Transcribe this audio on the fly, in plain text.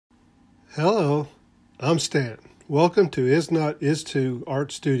Hello, I'm Stan. Welcome to Is Not Is To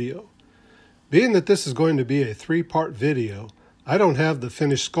Art Studio. Being that this is going to be a 3-part video, I don't have the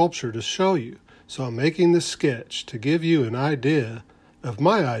finished sculpture to show you, so I'm making this sketch to give you an idea of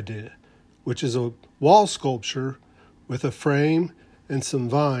my idea, which is a wall sculpture with a frame and some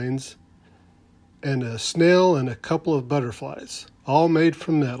vines and a snail and a couple of butterflies, all made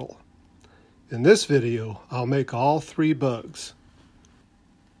from metal. In this video, I'll make all 3 bugs.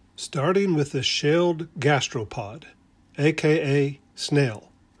 Starting with the shelled gastropod, aka snail.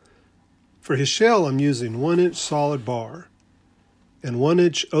 For his shell, I'm using 1-inch solid bar and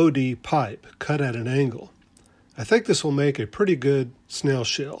 1-inch OD pipe cut at an angle. I think this will make a pretty good snail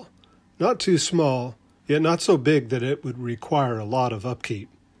shell. Not too small, yet not so big that it would require a lot of upkeep.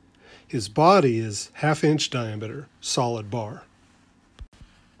 His body is 1/2-inch diameter solid bar.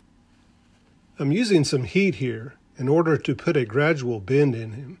 I'm using some heat here in order to put a gradual bend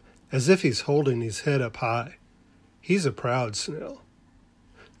in him, as if he's holding his head up high. He's a proud snail.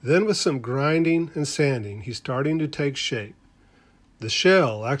 Then with some grinding and sanding, he's starting to take shape. The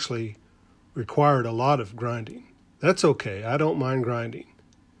shell actually required a lot of grinding. That's okay, I don't mind grinding.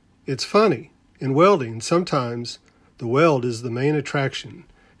 It's funny, in welding, sometimes the weld is the main attraction,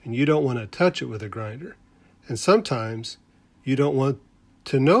 and you don't want to touch it with a grinder. And sometimes you don't want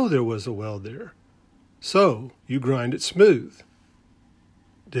to know there was a weld there, so you grind it smooth.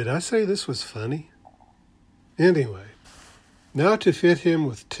 Did I say this was funny? Anyway, now to fit him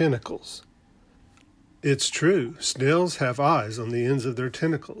with tentacles. It's true, snails have eyes on the ends of their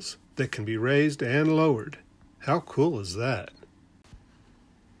tentacles that can be raised and lowered. How cool is that?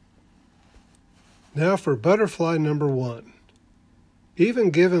 Now for butterfly number 1.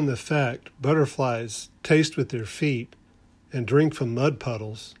 Even given the fact butterflies taste with their feet and drink from mud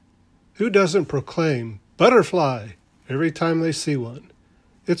puddles, who doesn't proclaim butterfly every time they see one?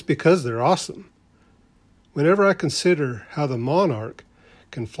 It's because they're awesome. Whenever I consider how the monarch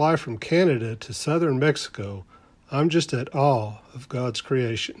can fly from Canada to southern Mexico, I'm just at awe of God's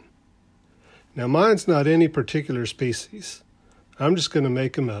creation. Now mine's not any particular species. I'm just going to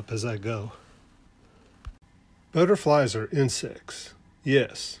make them up as I go. Butterflies are insects.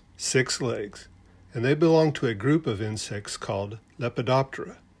 Yes, 6 legs. And they belong to a group of insects called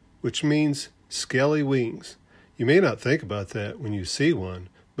Lepidoptera, which means scaly wings. You may not think about that when you see one,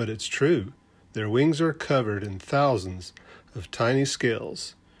 but it's true. Their wings are covered in thousands of tiny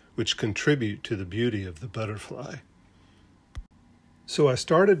scales, which contribute to the beauty of the butterfly. So I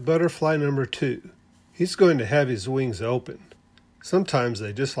started butterfly number 2. He's going to have his wings open. Sometimes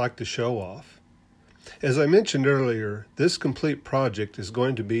they just like to show off. As I mentioned earlier, this complete project is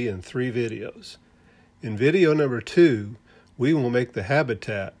going to be in 3 videos. In video number 2, we will make the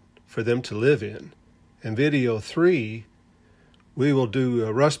habitat for them to live in. In video 3, we will do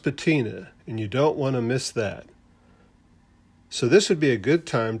a rust patina, and you don't want to miss that. So this would be a good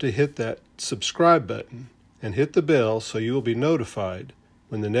time to hit that subscribe button and hit the bell so you will be notified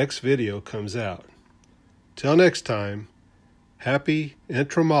when the next video comes out. Till next time, happy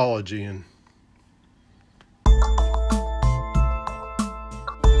entomology.